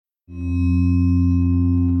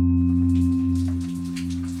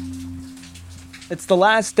It's the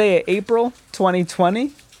last day of April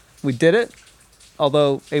 2020. We did it.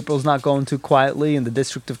 Although April's not going too quietly in the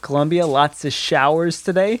District of Columbia. Lots of showers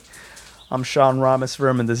today. I'm Sean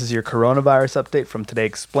Rameswaram, and this is your coronavirus update from Today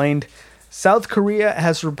Explained. South Korea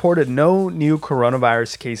has reported no new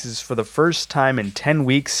coronavirus cases for the first time in 10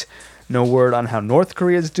 weeks. No word on how North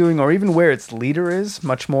Korea is doing or even where its leader is.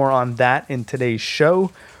 Much more on that in today's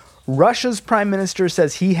show. Russia's prime minister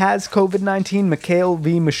says he has COVID-19. Mikhail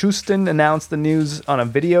V. Mishustin announced the news on a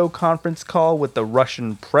video conference call with the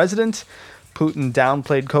Russian president. Putin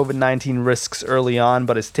downplayed COVID-19 risks early on,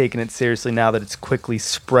 but has taken it seriously now that it's quickly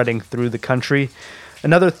spreading through the country.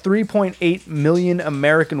 Another 3.8 million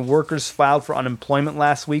American workers filed for unemployment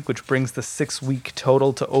last week, which brings the 6-week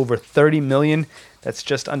total to over 30 million. That's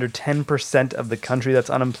just under 10% of the country that's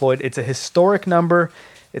unemployed. It's a historic number.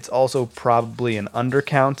 It's also probably an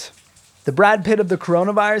undercount. The Brad Pitt of the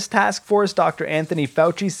coronavirus task force, Dr. Anthony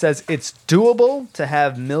Fauci, says it's doable to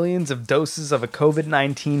have millions of doses of a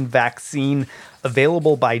COVID-19 vaccine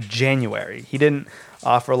available by January. He didn't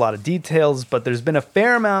offer a lot of details, but there's been a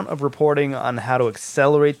fair amount of reporting on how to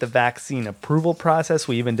accelerate the vaccine approval process.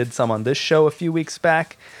 We even did some on this show a few weeks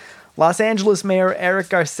back. Los Angeles Mayor Eric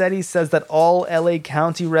Garcetti says that all LA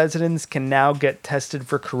County residents can now get tested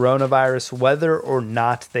for coronavirus whether or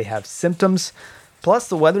not they have symptoms. Plus,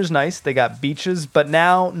 the weather's nice. They got beaches, but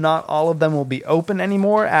now not all of them will be open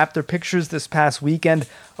anymore after pictures this past weekend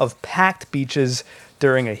of packed beaches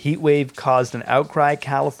during a heat wave caused an outcry.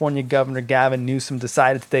 California Governor Gavin Newsom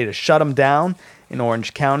decided today to shut them down in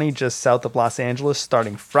Orange County, just south of Los Angeles,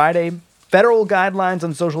 starting Friday. Federal guidelines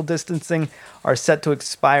on social distancing are set to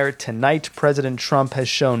expire tonight. President Trump has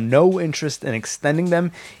shown no interest in extending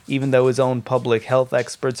them, even though his own public health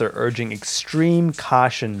experts are urging extreme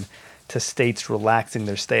caution to states relaxing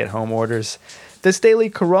their stay-at-home orders. This daily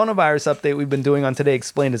coronavirus update we've been doing on Today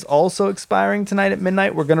Explained is also expiring tonight at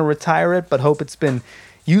midnight. We're going to retire it, but hope it's been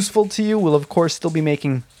useful to you. We'll, of course, still be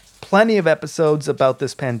making plenty of episodes about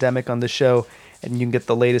this pandemic on the show, and you can get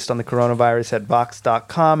the latest on the coronavirus at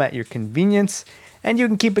Vox.com at your convenience. And you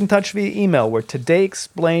can keep in touch via email. We're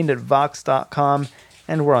todayexplained@Vox.com,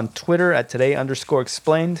 and we're on Twitter at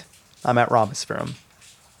today_explained. I'm at Rameswaram.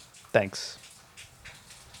 Thanks.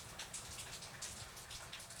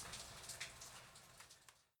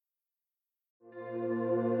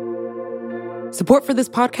 Support for this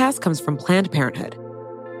podcast comes from Planned Parenthood.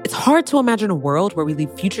 It's hard to imagine a world where we leave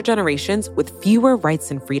future generations with fewer rights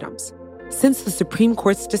and freedoms. Since the Supreme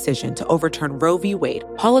Court's decision to overturn Roe v. Wade,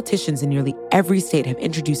 politicians in nearly every state have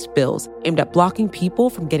introduced bills aimed at blocking people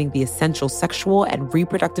from getting the essential sexual and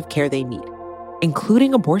reproductive care they need,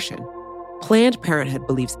 including abortion. Planned Parenthood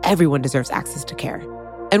believes everyone deserves access to care.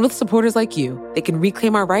 And with supporters like you, they can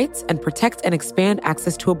reclaim our rights and protect and expand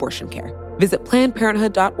access to abortion care. Visit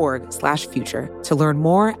PlannedParenthood.org/future to learn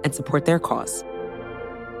more and support their cause.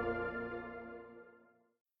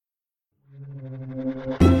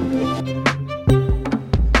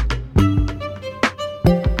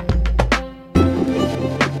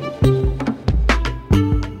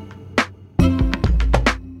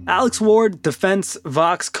 Alex Ward, Defense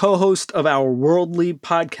Vox, co-host of our Worldly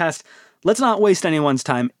podcast. Let's not waste anyone's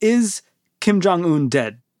time. Is Kim Jong-un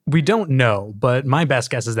dead? We don't know, but my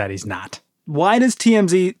best guess is that he's not. Why does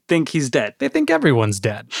TMZ think he's dead? They think everyone's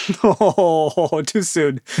dead. Oh, too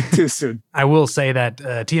soon. Too soon. I will say that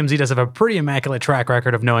TMZ does have a pretty immaculate track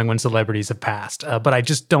record of knowing when celebrities have passed, but I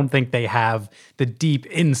just don't think they have the deep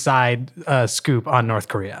inside scoop on North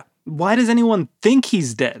Korea. Why does anyone think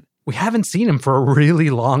he's dead? We haven't seen him for a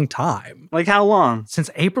really long time. Like how long?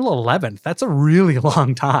 Since April 11th. That's a really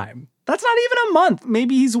long time. That's not even a month.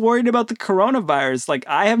 Maybe he's worried about the coronavirus. Like,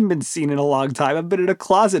 I haven't been seen in a long time. I've been in a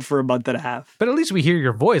closet for a month and a half. But at least we hear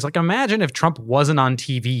your voice. Like, imagine if Trump wasn't on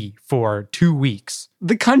TV for 2 weeks.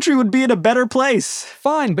 The country would be in a better place.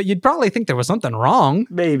 Fine, but you'd probably think there was something wrong.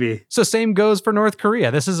 Maybe. So same goes for North Korea.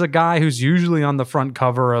 This is a guy who's usually on the front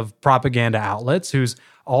cover of propaganda outlets, who's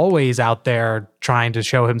always out there trying to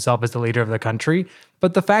show himself as the leader of the country.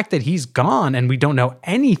 But the fact that he's gone and we don't know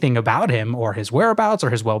anything about him or his whereabouts or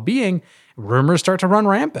his well-being, rumors start to run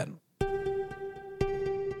rampant.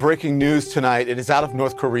 Breaking news tonight. It is out of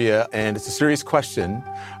North Korea, and it's a serious question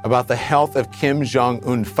about the health of Kim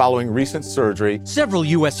Jong-un following recent surgery. Several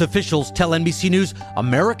U.S. officials tell NBC News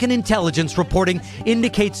American intelligence reporting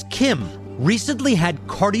indicates Kim recently had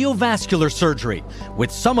cardiovascular surgery, with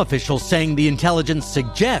some officials saying the intelligence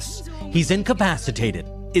suggests he's incapacitated.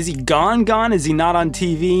 Is he gone? Is he not on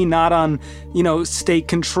TV, not on,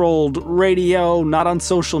 state-controlled radio, not on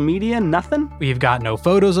social media, nothing? We've got no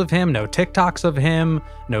photos of him, no TikToks of him,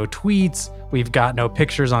 no tweets. We've got no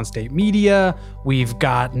pictures on state media. We've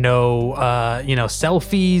got no,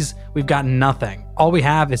 selfies. We've got nothing. All we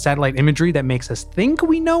have is satellite imagery that makes us think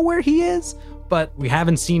we know where he is, but we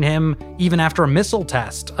haven't seen him even after a missile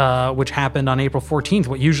test, which happened on April 14th.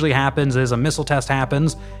 What usually happens is a missile test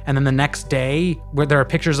happens, and then the next day, where there are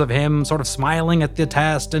pictures of him sort of smiling at the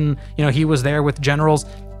test, and he was there with generals.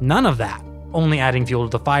 None of that. Only adding fuel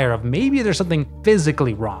to the fire of maybe there's something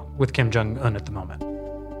physically wrong with Kim Jong-un at the moment.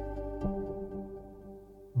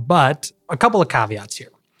 But a couple of caveats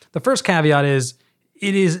here. The first caveat is,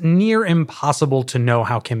 it is near impossible to know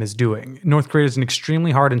how Kim is doing. North Korea is an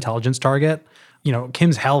extremely hard intelligence target.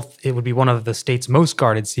 Kim's health, it would be one of the state's most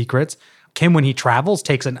guarded secrets. Kim, when he travels,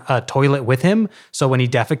 takes a toilet with him. So when he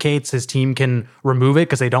defecates, his team can remove it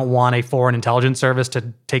because they don't want a foreign intelligence service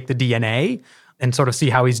to take the DNA and sort of see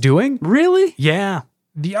how he's doing. Really? Yeah.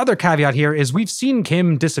 The other caveat here is we've seen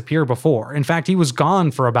Kim disappear before. In fact, he was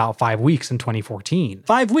gone for about 5 weeks in 2014.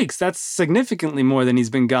 5 weeks? That's significantly more than he's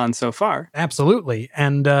been gone so far. Absolutely.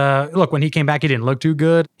 And look, when he came back, he didn't look too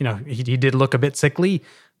good. He did look a bit sickly.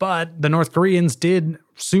 But the North Koreans did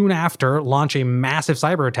soon after launch a massive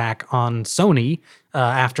cyber attack on Sony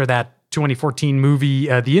after that 2014 movie,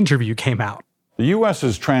 The Interview, came out. The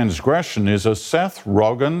U.S.'s transgression is a Seth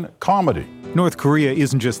Rogen comedy. North Korea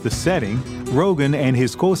isn't just the setting. Rogen and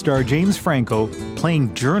his co-star James Franco,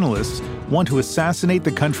 playing journalists, want to assassinate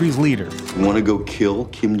the country's leader. You want to go kill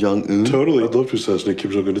Kim Jong-un? Totally. I'd love to assassinate Kim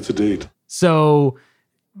Jong-un. It's a date. So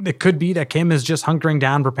it could be that Kim is just hunkering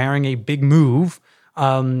down, preparing a big move.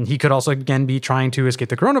 He could also, again, be trying to escape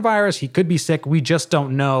the coronavirus. He could be sick. We just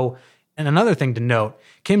don't know. And another thing to note,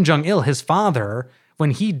 Kim Jong-il, his father,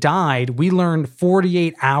 when he died, we learned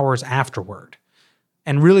 48 hours afterward.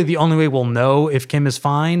 And really the only way we'll know if Kim is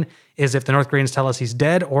fine is if the North Koreans tell us he's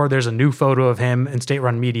dead or there's a new photo of him in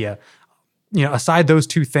state-run media. Aside those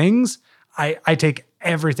two things, I take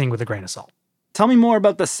everything with a grain of salt. Tell me more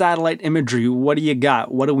about the satellite imagery. What do you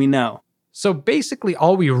got? What do we know? So basically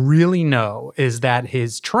all we really know is that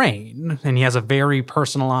his train, and he has a very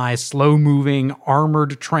personalized, slow-moving,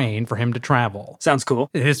 armored train for him to travel. Sounds cool.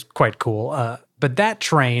 It is quite cool. But that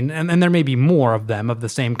train, and there may be more of them of the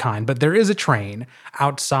same kind, but there is a train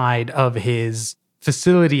outside of his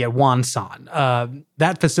facility at Wonsan.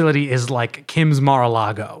 That facility is like Kim's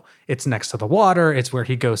Mar-a-Lago. It's next to the water. It's where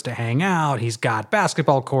he goes to hang out. He's got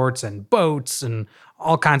basketball courts and boats and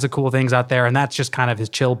all kinds of cool things out there, and that's just kind of his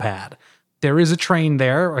chill pad. There is a train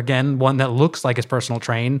there, again, one that looks like his personal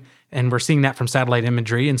train, and we're seeing that from satellite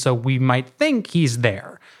imagery, and so we might think he's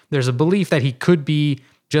there. There's a belief that he could be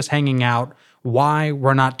just hanging out. Why,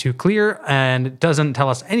 we're not too clear, and it doesn't tell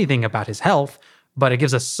us anything about his health, but it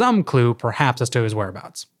gives us some clue, perhaps, as to his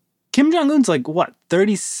whereabouts. Kim Jong-un's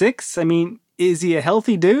 36? I mean, is he a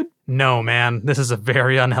healthy dude? No, man. This is a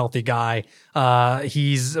very unhealthy guy.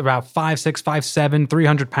 He's about 5'6", 5'7",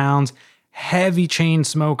 300 pounds, heavy chain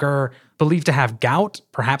smoker, believed to have gout,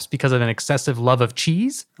 perhaps because of an excessive love of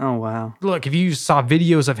cheese. Oh, wow. Look, if you saw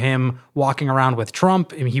videos of him walking around with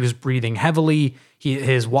Trump, he was breathing heavily.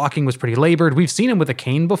 His walking was pretty labored. We've seen him with a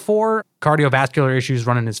cane before. Cardiovascular issues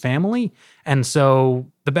run in his family. And so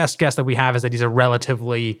the best guess that we have is that he's a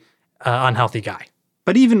relatively unhealthy guy.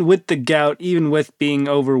 But even with the gout, even with being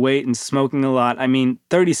overweight and smoking a lot,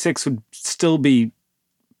 36 would still be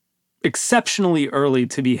exceptionally early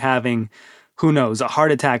to be having, who knows, a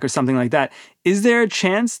heart attack or something like that. Is there a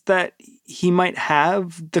chance that he might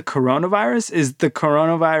have the coronavirus? Is the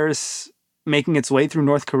coronavirus making its way through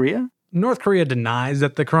North Korea? North Korea denies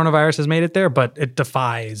that the coronavirus has made it there, but it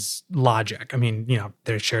defies logic.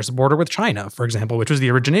 It shares a border with China, for example, which was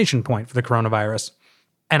the origination point for the coronavirus.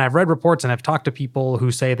 And I've read reports and I've talked to people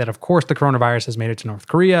who say that, of course, the coronavirus has made it to North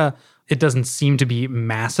Korea. It doesn't seem to be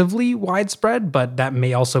massively widespread, but that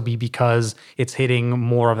may also be because it's hitting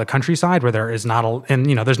more of the countryside where there is not,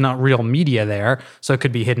 there's not real media there. So it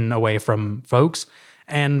could be hidden away from folks.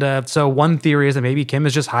 And so one theory is that maybe Kim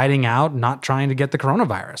is just hiding out, not trying to get the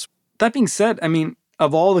coronavirus. That being said,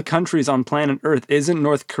 of all the countries on planet Earth, isn't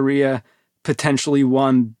North Korea potentially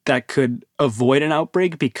one that could avoid an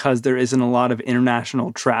outbreak because there isn't a lot of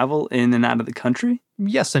international travel in and out of the country?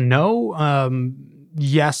 Yes and no.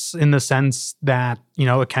 Yes, in the sense that,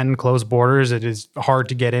 it can close borders. It is hard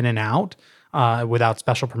to get in and out without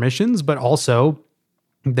special permissions, but also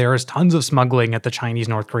there is tons of smuggling at the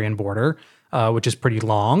Chinese-North Korean border, which is pretty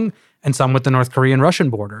long, and some with the North Korean-Russian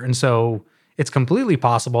border. And so it's completely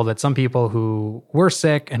possible that some people who were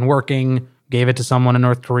sick and working gave it to someone in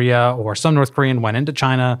North Korea, or some North Korean went into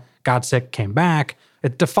China, got sick, came back.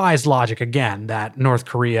 It defies logic, again, that North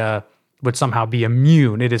Korea would somehow be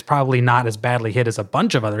immune. It is probably not as badly hit as a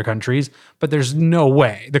bunch of other countries, but there's no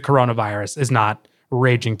way the coronavirus is not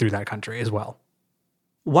raging through that country as well.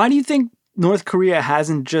 Why do you think North Korea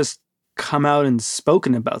hasn't just come out and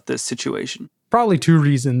spoken about this situation? Probably two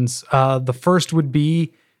reasons. The first would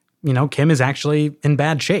be, Kim is actually in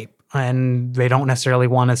bad shape, and they don't necessarily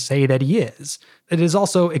want to say that he is. It is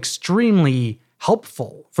also extremely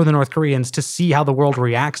helpful for the North Koreans to see how the world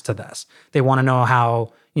reacts to this. They want to know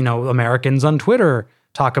how, Americans on Twitter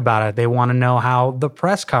talk about it. They want to know how the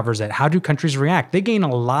press covers it. How do countries react? They gain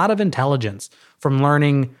a lot of intelligence from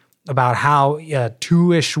learning about how a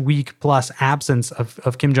 2-ish week plus absence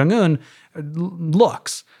of Kim Jong-un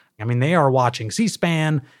looks. I mean, they are watching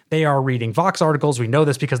C-SPAN. They are reading Vox articles. We know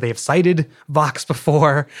this because they have cited Vox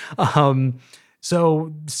before.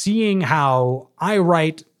 So seeing how I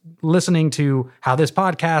write, listening to how this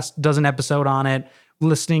podcast does an episode on it,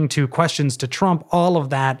 listening to questions to Trump, all of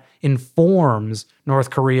that informs North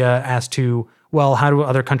Korea as to, well, how do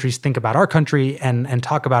other countries think about our country and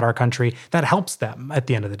talk about our country? That helps them at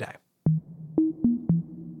the end of the day.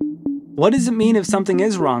 What does it mean if something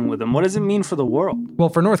is wrong with them? What does it mean for the world? Well,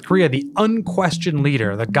 for North Korea, the unquestioned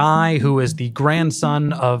leader, the guy who is the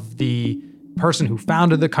grandson of the person who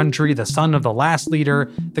founded the country, the son of the last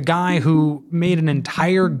leader, the guy who made an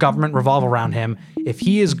entire government revolve around him, if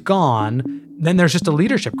he is gone, then there's just a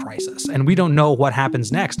leadership crisis, and we don't know what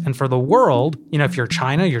happens next. And for the world, if you're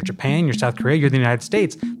China, you're Japan, you're South Korea, you're the United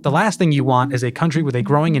States, the last thing you want is a country with a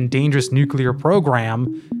growing and dangerous nuclear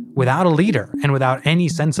program without a leader and without any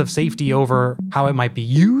sense of safety over how it might be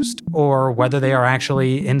used or whether they are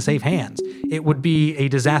actually in safe hands. It would be a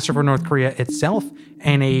disaster for North Korea itself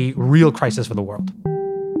and a real crisis for the world.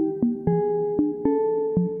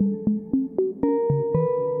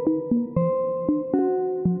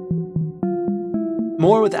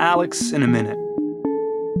 More with Alex in a minute.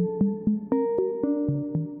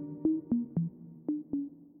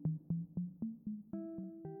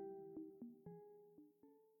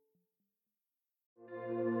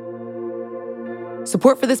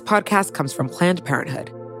 Support for this podcast comes from Planned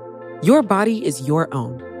Parenthood. Your body is your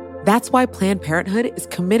own. That's why Planned Parenthood is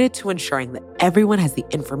committed to ensuring that everyone has the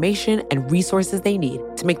information and resources they need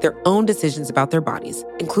to make their own decisions about their bodies,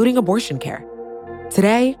 including abortion care.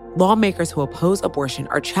 Today, lawmakers who oppose abortion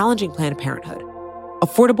are challenging Planned Parenthood.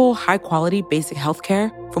 Affordable, high-quality basic health care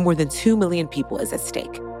for more than 2 million people is at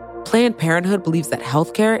stake. Planned Parenthood believes that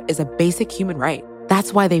health care is a basic human right.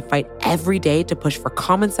 That's why they fight every day to push for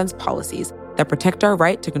common-sense policies that protect our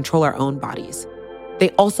right to control our own bodies. They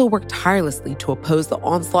also work tirelessly to oppose the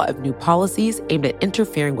onslaught of new policies aimed at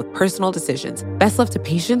interfering with personal decisions best left to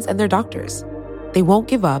patients and their doctors. They won't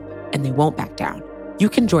give up, and they won't back down. You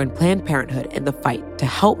can join Planned Parenthood in the fight to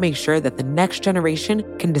help make sure that the next generation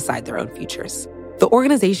can decide their own futures. The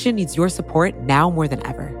organization needs your support now more than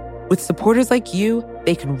ever. With supporters like you,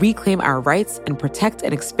 they can reclaim our rights and protect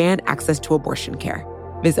and expand access to abortion care.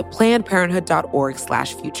 Visit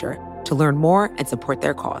PlannedParenthood.org/future to learn more and support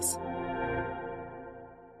their cause.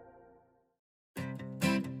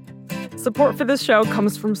 Support for this show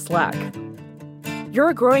comes from Slack. You're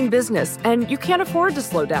a growing business, and you can't afford to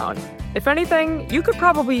slow down. If anything, you could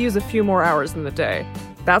probably use a few more hours in the day.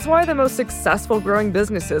 That's why the most successful growing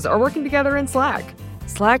businesses are working together in Slack.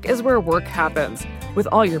 Slack is where work happens, with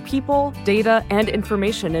all your people, data, and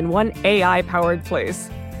information in one AI-powered place.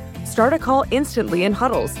 Start a call instantly in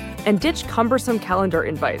huddles and ditch cumbersome calendar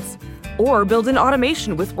invites. Or build an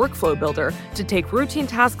automation with Workflow Builder to take routine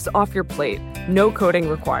tasks off your plate. No coding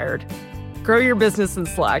required. Grow your business in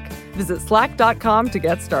Slack. Visit slack.com to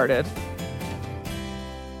get started.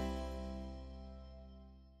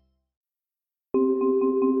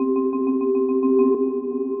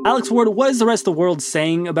 Alex Ward, what is the rest of the world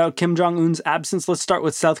saying about Kim Jong-un's absence? Let's start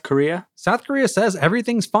with South Korea. South Korea says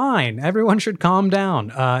everything's fine. Everyone should calm down.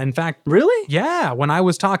 In fact... Really? Yeah. When I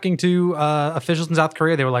was talking to officials in South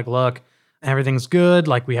Korea, they were like, look, everything's good.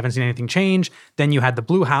 Like, we haven't seen anything change. Then you had the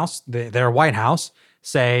Blue House, their White House,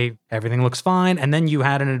 say everything looks fine. And then you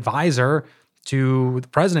had an advisor to the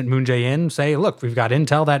President Moon Jae-in say, look, we've got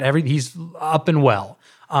intel that he's up and well.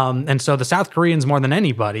 And so the South Koreans, more than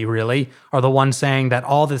anybody, really, are the ones saying that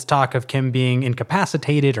all this talk of Kim being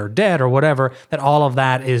incapacitated or dead or whatever, that all of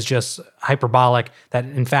that is just hyperbolic, that,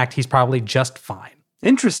 in fact, he's probably just fine.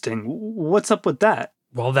 Interesting. What's up with that?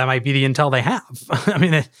 Well, that might be the intel they have. I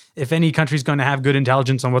mean, if any country's going to have good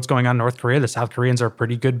intelligence on what's going on in North Korea, the South Koreans are a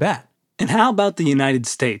pretty good bet. And how about the United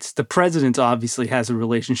States? The president obviously has a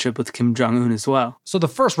relationship with Kim Jong-un as well. So the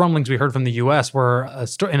first rumblings we heard from the U.S. were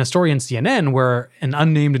in a story in CNN where an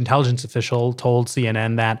unnamed intelligence official told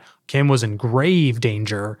CNN that Kim was in grave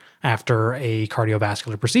danger after a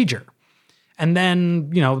cardiovascular procedure. And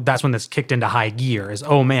then, that's when this kicked into high gear is,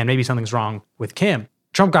 oh man, maybe something's wrong with Kim.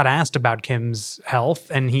 Trump got asked about Kim's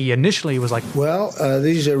health, and he initially was like, well,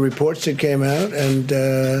 these are reports that came out,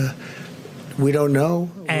 and we don't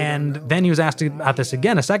know. And then he was asked about this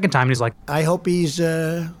again a second time, and he's like, I hope he's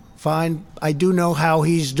fine. I do know how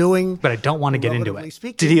he's doing. But I don't want to get into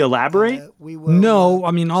it. Did he elaborate? No,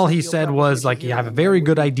 all he said was like, you have a very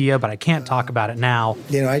good idea, but I can't talk about it now.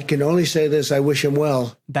 I can only say this, I wish him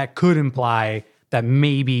well. That could imply that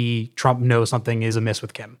maybe Trump knows something is amiss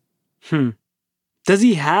with Kim. Does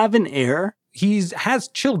he have an heir? He has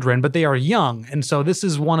children, but they are young. And so this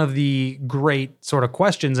is one of the great sort of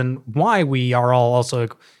questions and why we are all also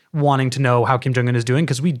wanting to know how Kim Jong-un is doing,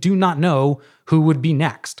 because we do not know who would be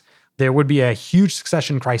next. There would be a huge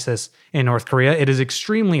succession crisis in North Korea. It is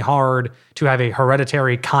extremely hard to have a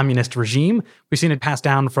hereditary communist regime. We've seen it pass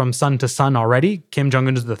down from son to son already. Kim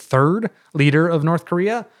Jong-un is the third leader of North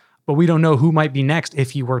Korea, but we don't know who might be next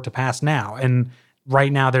if he were to pass now. And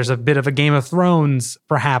right now, there's a bit of a Game of Thrones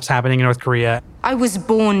perhaps happening in North Korea. I was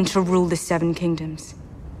born to rule the Seven Kingdoms.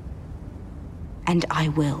 And I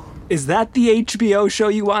will. Is that the HBO show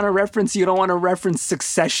you want to reference? You don't want to reference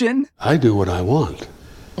Succession? I do what I want.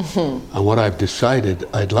 And what I've decided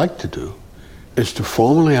I'd like to do is to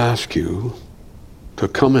formally ask you to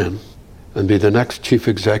come in and be the next chief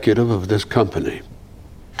executive of this company.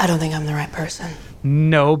 I don't think I'm the right person.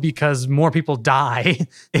 No, because more people die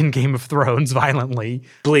in Game of Thrones violently.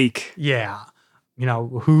 Bleak. Yeah.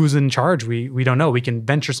 Who's in charge? We don't know. We can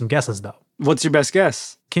venture some guesses, though. What's your best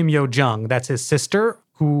guess? Kim Yo-jong. That's his sister,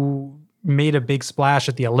 who made a big splash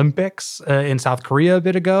at the Olympics in South Korea a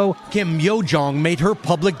bit ago. Kim Yo-jong made her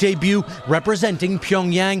public debut representing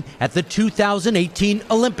Pyongyang at the 2018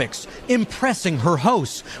 Olympics, impressing her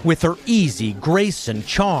hosts with her easy grace and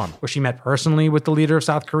charm. Where she met personally with the leader of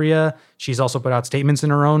South Korea. She's also put out statements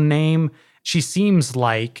in her own name. She seems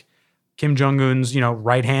like Kim Jong-un's,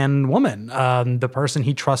 right-hand woman, the person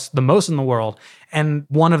he trusts the most in the world. And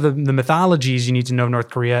one of the mythologies you need to know of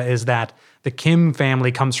North Korea is that the Kim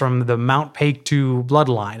family comes from the Mount Paektu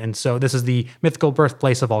bloodline. And so this is the mythical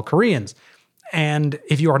birthplace of all Koreans. And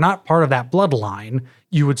if you are not part of that bloodline,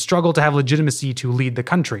 you would struggle to have legitimacy to lead the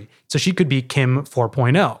country. So she could be Kim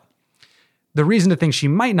 4.0. The reason to think she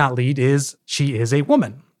might not lead is she is a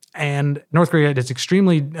woman. And North Korea is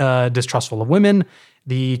extremely distrustful of women.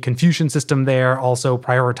 The Confucian system there also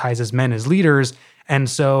prioritizes men as leaders. And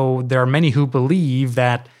so there are many who believe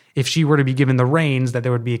that if she were to be given the reins, that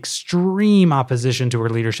there would be extreme opposition to her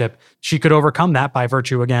leadership. She could overcome that by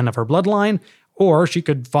virtue, again, of her bloodline, or she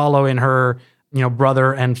could follow in her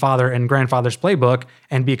brother and father and grandfather's playbook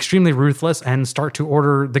and be extremely ruthless and start to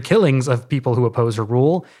order the killings of people who oppose her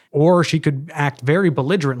rule. Or she could act very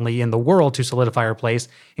belligerently in the world to solidify her place,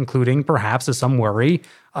 including perhaps, as some worry,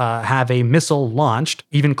 have a missile launched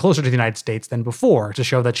even closer to the United States than before to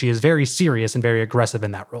show that she is very serious and very aggressive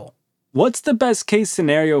in that role. What's the best case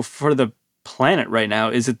scenario for the planet right now?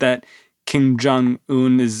 Is it that Kim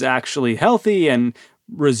Jong-un is actually healthy and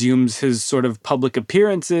resumes his sort of public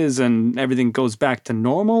appearances and everything goes back to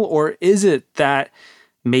normal? Or is it that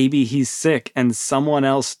maybe he's sick and someone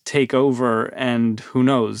else take over and who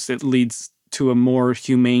knows, it leads to a more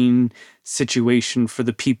humane situation for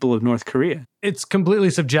the people of North Korea? It's completely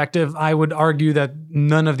subjective. I would argue that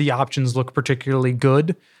none of the options look particularly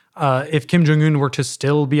good. If Kim Jong-un were to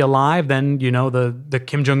still be alive, then, the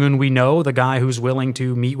Kim Jong-un we know, the guy who's willing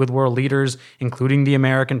to meet with world leaders, including the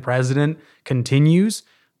American president, continues.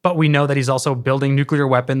 But we know that he's also building nuclear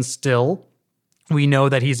weapons still. We know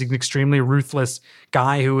that he's an extremely ruthless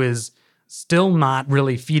guy who is still not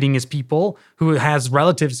really feeding his people, who has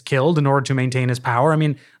relatives killed in order to maintain his power.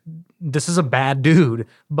 This is a bad dude,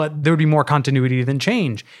 but there would be more continuity than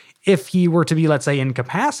change. If he were to be, let's say,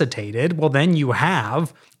 incapacitated, well, then you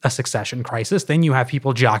have a succession crisis. Then you have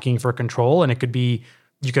people jockeying for control, and it could be,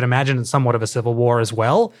 you could imagine, somewhat of a civil war as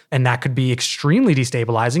well. And that could be extremely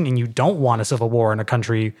destabilizing, and you don't want a civil war in a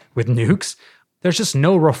country with nukes. There's just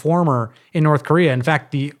no reformer in North Korea. In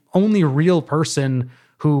fact, the only real person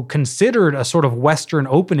who considered a sort of Western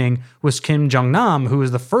opening was Kim Jong-nam, who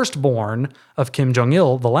was the firstborn of Kim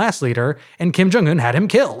Jong-il, the last leader, and Kim Jong-un had him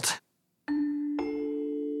killed.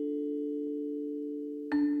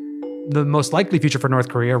 the most likely future for North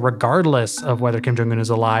Korea, regardless of whether Kim Jong-un is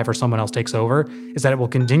alive or someone else takes over, is that it will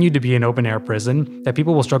continue to be an open-air prison, that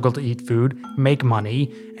people will struggle to eat food, make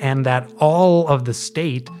money, and that all of the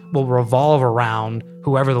state will revolve around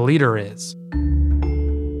whoever the leader is.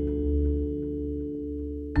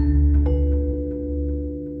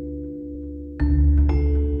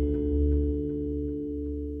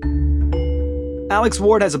 Alex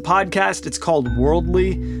Ward has a podcast. It's called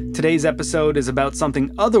Worldly. Today's episode is about something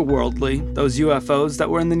otherworldly, those UFOs that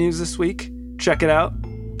were in the news this week. Check it out.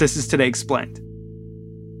 This is Today Explained.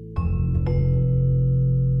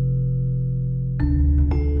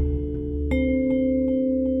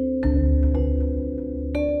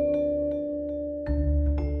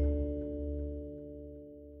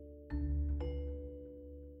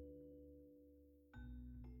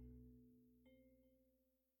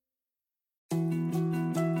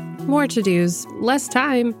 More to-dos, less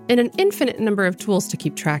time, and an infinite number of tools to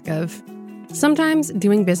keep track of. Sometimes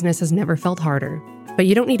doing business has never felt harder, but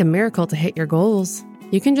you don't need a miracle to hit your goals.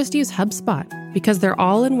 You can just use HubSpot, because their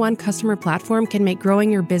all-in-one customer platform can make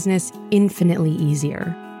growing your business infinitely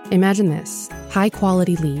easier. Imagine this: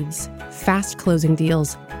 high-quality leads, fast closing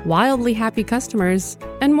deals, wildly happy customers,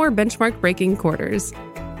 and more benchmark-breaking quarters.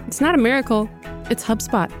 It's not a miracle, it's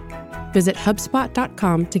HubSpot. Visit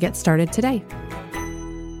HubSpot.com to get started today.